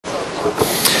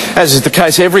As is the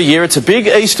case every year, it's a big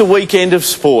Easter weekend of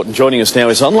sport. And joining us now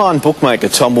is online bookmaker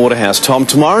Tom Waterhouse. Tom,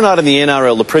 tomorrow night in the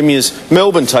NRL, the Premiers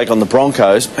Melbourne take on the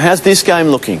Broncos. How's this game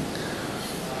looking?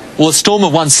 Well, the Storm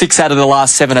have won 6 out of the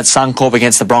last 7 at Suncorp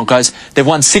against the Broncos. They've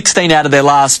won 16 out of their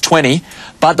last 20,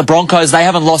 but the Broncos, they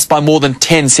haven't lost by more than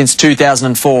 10 since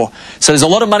 2004. So there's a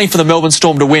lot of money for the Melbourne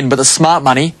Storm to win, but the smart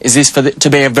money is this to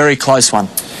be a very close one.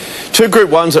 2 Group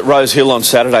 1s at Rose Hill on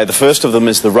Saturday. The first of them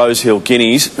is the Rose Hill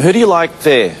Guineas. Who do you like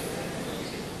there?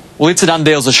 Well, It's a Done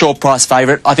Deal's a short price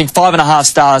favourite. I think 5.5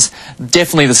 stars,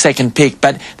 definitely the second pick,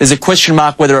 but there's a question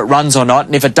mark whether it runs or not.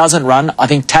 And if it doesn't run, I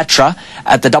think Tatra,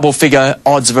 at the double figure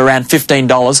odds of around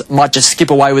 $15, might just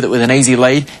skip away with it with an easy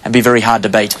lead and be very hard to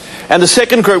beat. And the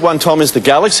second Group 1, Tom, is the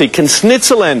Galaxy. Can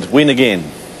Snitzeland win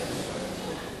again?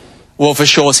 Well, for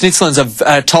sure. Snitzeland's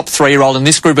a top 3-year-old, and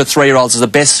this group of 3-year-olds is the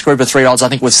best group of 3-year-olds I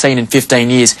think we've seen in 15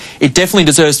 years. It definitely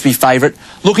deserves to be favourite.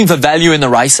 Looking for value in the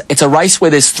race, it's a race where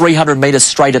there's 300 metres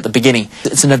straight at the beginning.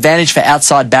 It's an advantage for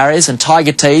outside barriers, and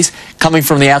Tiger Tees, coming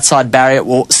from the outside barrier,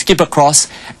 will skip across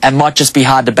and might just be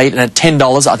hard to beat, and at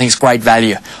 $10 I think it's great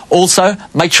value. Also,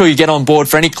 make sure you get on board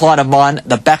for any client of mine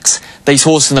that backs these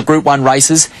horses in the Group 1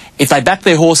 races. If they back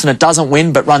their horse and it doesn't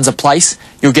win but runs a place,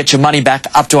 you'll get your money back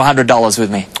up to $100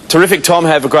 with me. Terrific, Tom.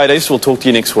 Have a great Easter. We'll talk to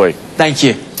you next week. Thank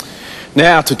you.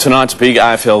 Now to tonight's big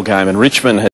AFL game, and Richmond has